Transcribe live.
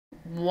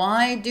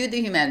Why do the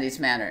humanities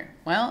matter?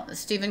 Well,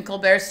 Stephen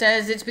Colbert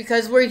says it's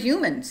because we're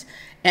humans.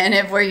 And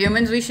if we're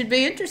humans, we should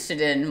be interested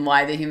in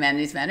why the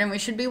humanities matter, and we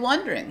should be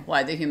wondering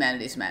why the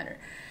humanities matter.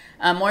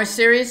 More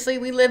seriously,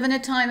 we live in a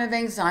time of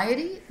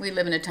anxiety. We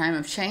live in a time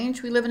of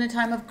change. We live in a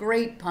time of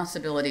great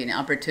possibility and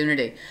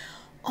opportunity.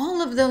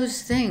 All of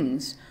those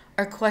things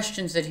are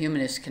questions that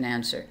humanists can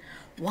answer.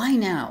 Why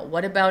now?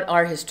 What about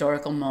our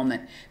historical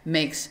moment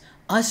makes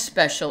us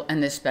special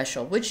and this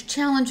special? Which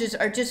challenges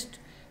are just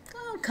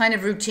kind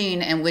of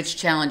routine, and which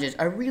challenges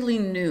are really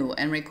new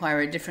and require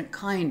a different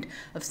kind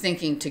of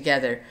thinking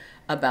together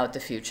about the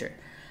future?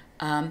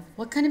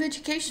 What kind of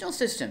educational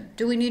system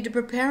do we need to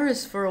prepare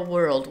us for a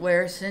world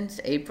where, since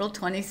April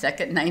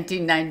 22nd,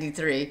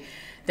 1993,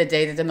 the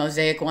day that the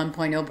Mosaic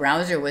 1.0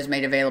 browser was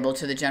made available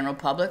to the general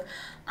public,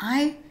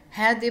 I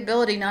had the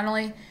ability not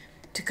only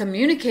to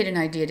communicate an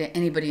idea to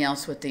anybody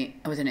else with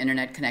an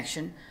internet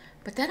connection,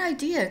 but that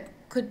idea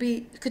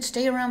could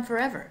stay around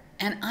forever.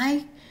 And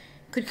I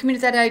could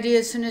communicate that idea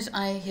as soon as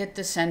I hit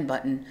the send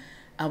button,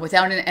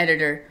 without an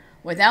editor,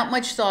 without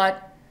much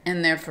thought,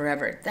 and there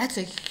forever. That's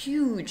a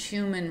huge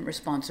human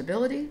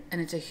responsibility, and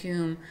it's a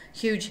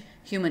huge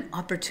human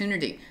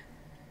opportunity.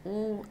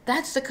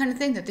 That's the kind of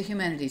thing that the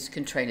humanities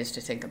can train us to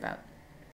think about.